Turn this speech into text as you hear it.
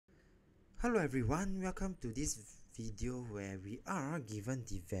Hello everyone, welcome to this video where we are given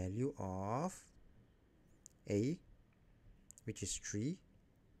the value of A, which is 3,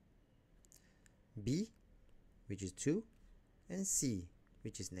 B, which is 2, and C,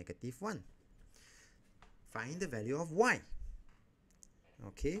 which is -1. Find the value of Y.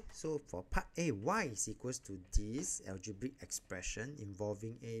 Okay, so for part A, Y is equals to this algebraic expression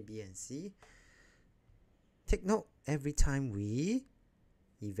involving A, B, and C. Take note, every time we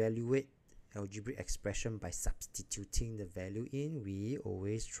evaluate algebraic expression by substituting the value in, we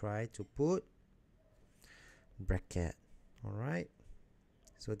always try to put bracket. Alright,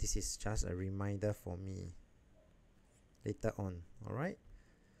 so this is just a reminder for me later on. Alright,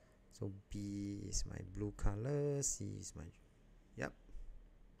 so B is my blue color, C is my, yep,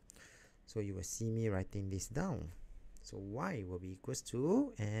 so you will see me writing this down. So Y will be equals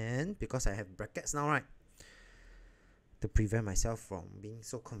to, and because I have brackets now, right, to prevent myself from being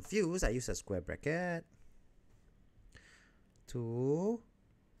so confused, I use a square bracket. 2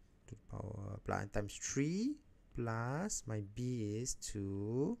 to the power plus times 3 plus my B is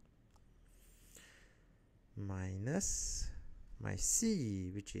 2 minus my C,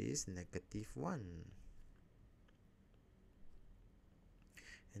 which is -1.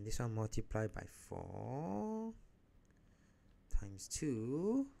 And this one multiplied by 4 times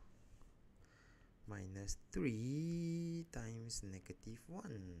 2 minus 3 times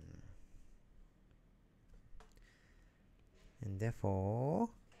 -1. And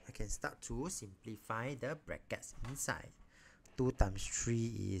therefore, I can start to simplify the brackets inside. 2 times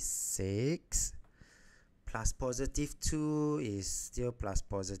 3 is 6. Plus +2 is still plus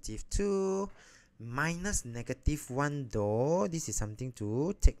 +2. Minus -1 though, this is something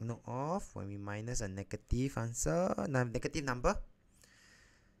to take note of when we minus a negative answer, negative number.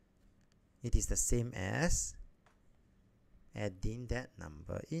 It is the same as adding that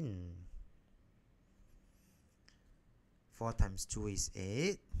number in. 4 times 2 is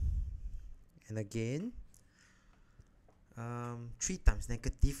 8. And again, 3 times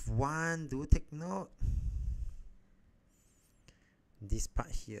 -1, do take note. This part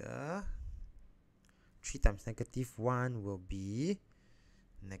here, 3 times -1 will be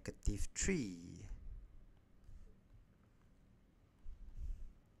 -3.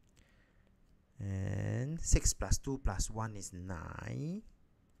 And 6 plus 2 plus 1 is 9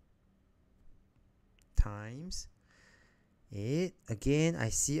 times 8. Again, I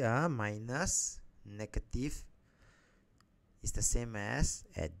see a minus. Negative is the same as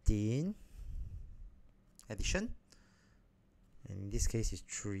addition. And in this case is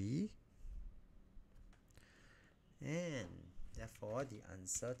 3. And therefore, the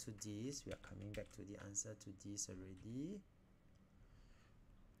answer to this, we are coming back to the answer to this already.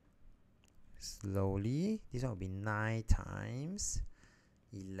 Slowly, this one will be 9 times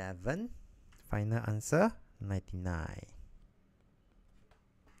 11. Final answer, 99.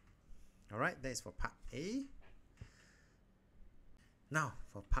 Alright, that is for part A. Now,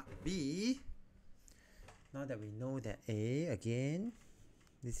 for part B, now that we know that A, again,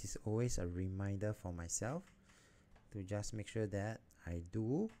 this is always a reminder for myself to just make sure that I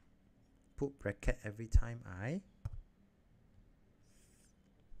do put bracket every time I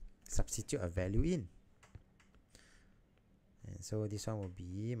substitute a value in. And so this one will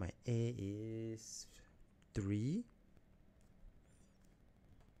be, my A is 3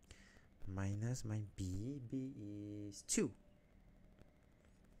 minus my B is 2,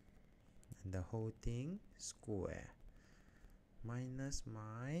 and the whole thing square minus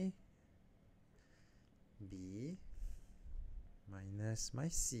my B minus my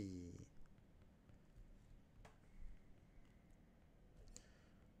C.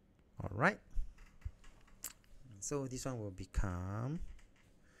 Alright, so this one will become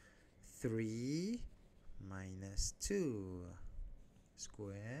 3 minus 2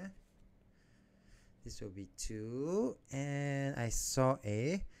 square. This will be 2, and I saw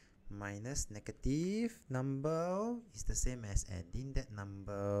a minus negative number is the same as adding that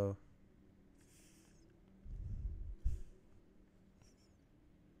number.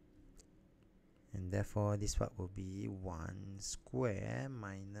 And therefore, this part will be 1 square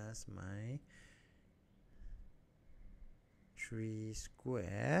minus my 3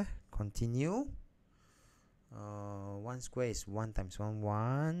 square. Continue. 1 square is 1 times 1,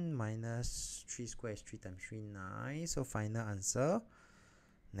 1. Minus 3 square is 3 times 3, 9. So final answer,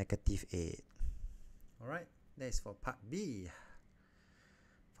 -8. Alright, that is for part B.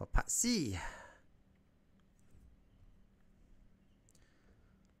 For part C,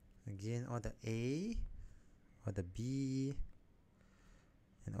 again, all the A, all the B,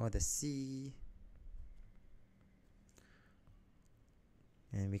 and all the C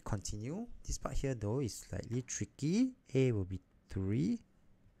And we continue. This part here though is slightly tricky. A will be 3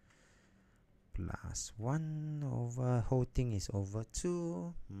 plus 1 over, whole thing is over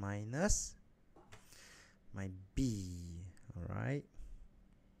 2 minus my B. Alright.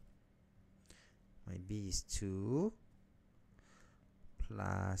 My B is 2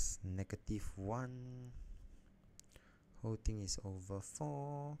 plus negative 1, whole thing is over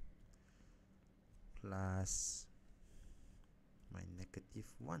 4 plus my negative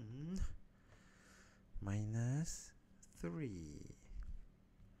 1 minus 3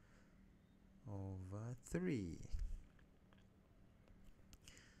 over 3.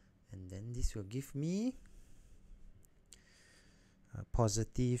 And then this will give me a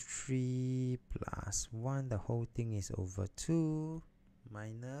positive 3 plus 1, the whole thing is over 2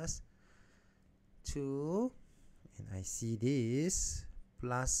 minus 2, and I see this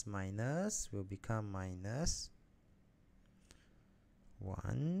plus minus will become minus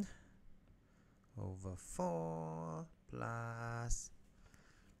 1 over 4 plus,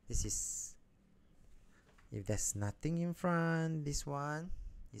 this is, if there's nothing in front, this one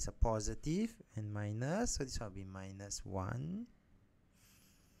is a positive and minus, so this one will be minus 1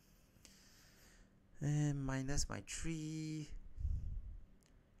 and minus my 3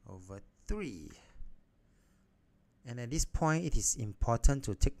 over 3. And at this point, it is important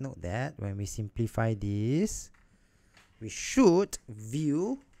to take note that when we simplify this, we should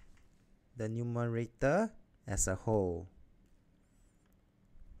view the numerator as a whole.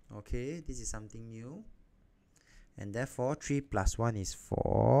 Okay, this is something new. And therefore, 3 plus 1 is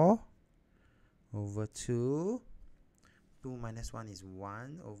 4 over 2. 2 minus 1 is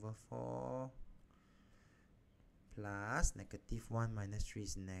 1 over 4. Plus negative 1 minus 3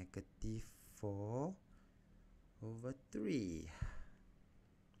 is negative 4 over 3.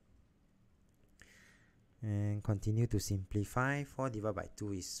 And continue to simplify. 4 divided by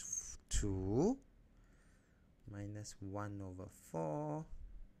 2 is 2 minus 1 over 4.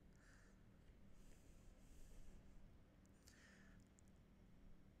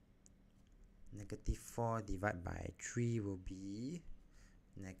 Negative 4 divided by 3 will be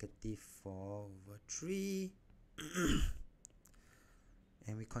negative 4 over 3.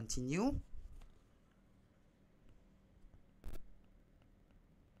 And we continue.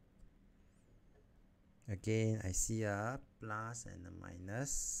 Again, I see a plus and a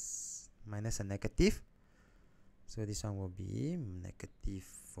minus, minus a negative. So this one will be negative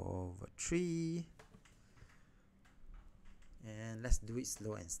 4 over 3. And let's do it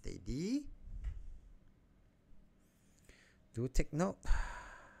slow and steady. Do take note.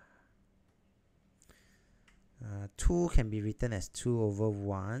 2 can be written as 2 over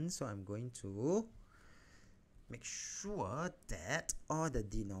 1. So I'm going to make sure that all the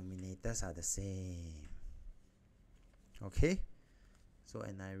denominators are the same. Okay. So,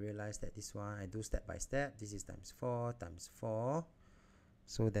 and I realize that this one, I do step by step. This is times 4 times 4.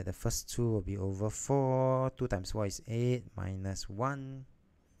 So that the first 2 will be over 4. 2 times 4 is 8 minus 1.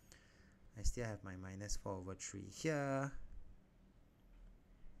 I still have my minus 4 over 3 here.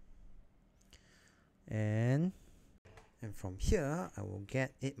 And from here, I will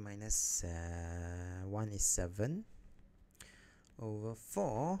get 8 minus 1 is 7 over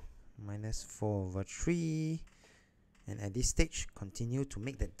 4 minus 4 over 3. And at this stage, continue to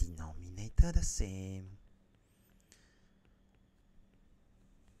make the denominator the same.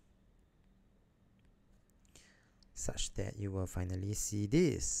 Such that you will finally see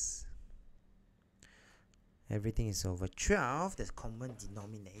this. Everything is over 12, the common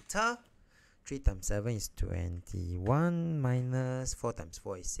denominator. 3 times 7 is 21 minus 4 times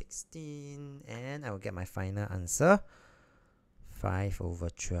 4 is 16, and I will get my final answer, 5 over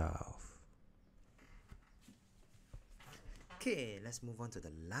 12. Okay, let's move on to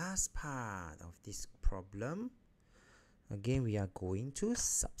the last part of this problem. Again, we are going to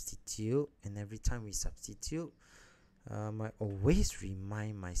substitute, and every time we substitute, I always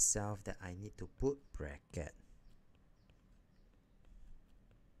remind myself that I need to put bracket.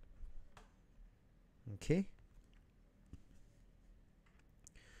 Okay,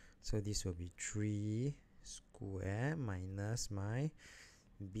 so this will be 3 square minus my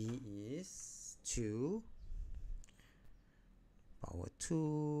B is 2 power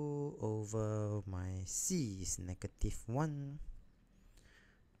 2 over my C is negative 1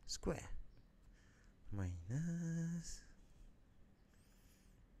 square minus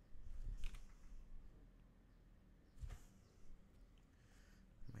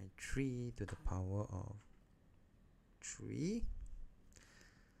my 3 to the power of 3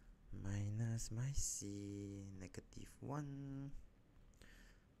 minus my C negative 1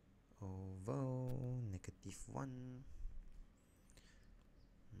 over negative 1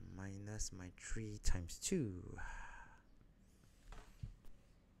 minus my 3 times 2.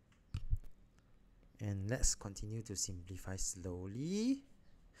 And let's continue to simplify slowly.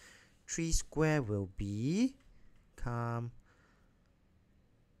 3 square will become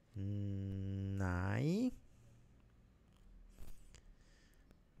 9.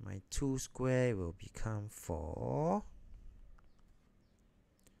 My 2 square will become 4.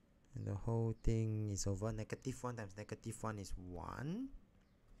 And the whole thing is over. Negative 1 times negative 1 is 1.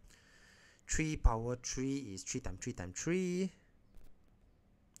 3 power 3 is 3 times 3 times 3.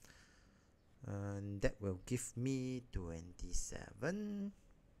 And that will give me 27.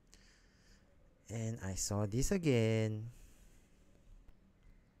 And I saw this again.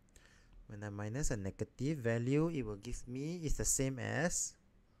 When I minus a negative value, it will give me, it's the same as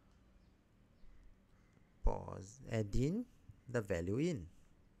adding the value in.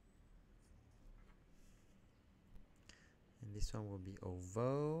 And this one will be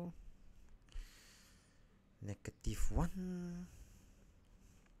over -1.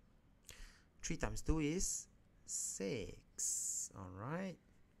 3 times 2 is 6. Alright.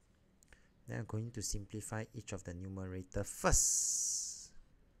 Then I'm going to simplify each of the numerator first.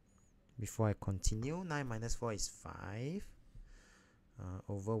 Before I continue, 9 minus 4 is 5.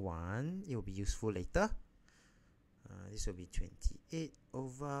 Over 1. It will be useful later. This will be 28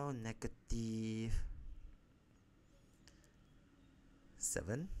 over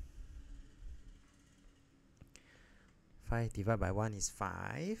 -7. 5 divided by 1 is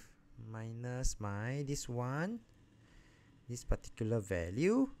 5. Minus this one, this particular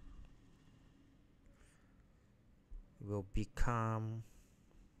value will become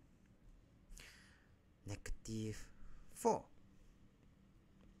 -4.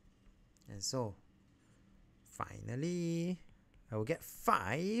 And so finally I will get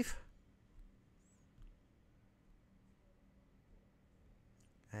 5.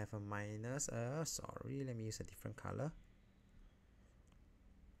 I have a minus, sorry, let me use a different color.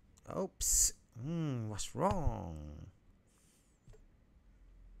 Oops, what's wrong?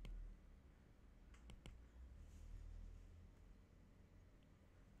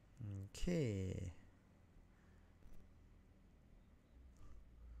 Okay.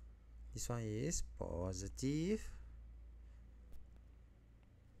 This one is positive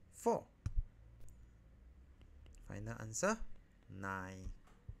 4. Final answer 9.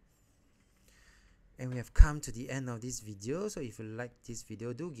 And we have come to the end of this video. So if you like this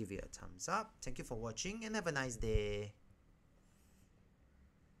video, do give it a thumbs up. Thank you for watching and have a nice day.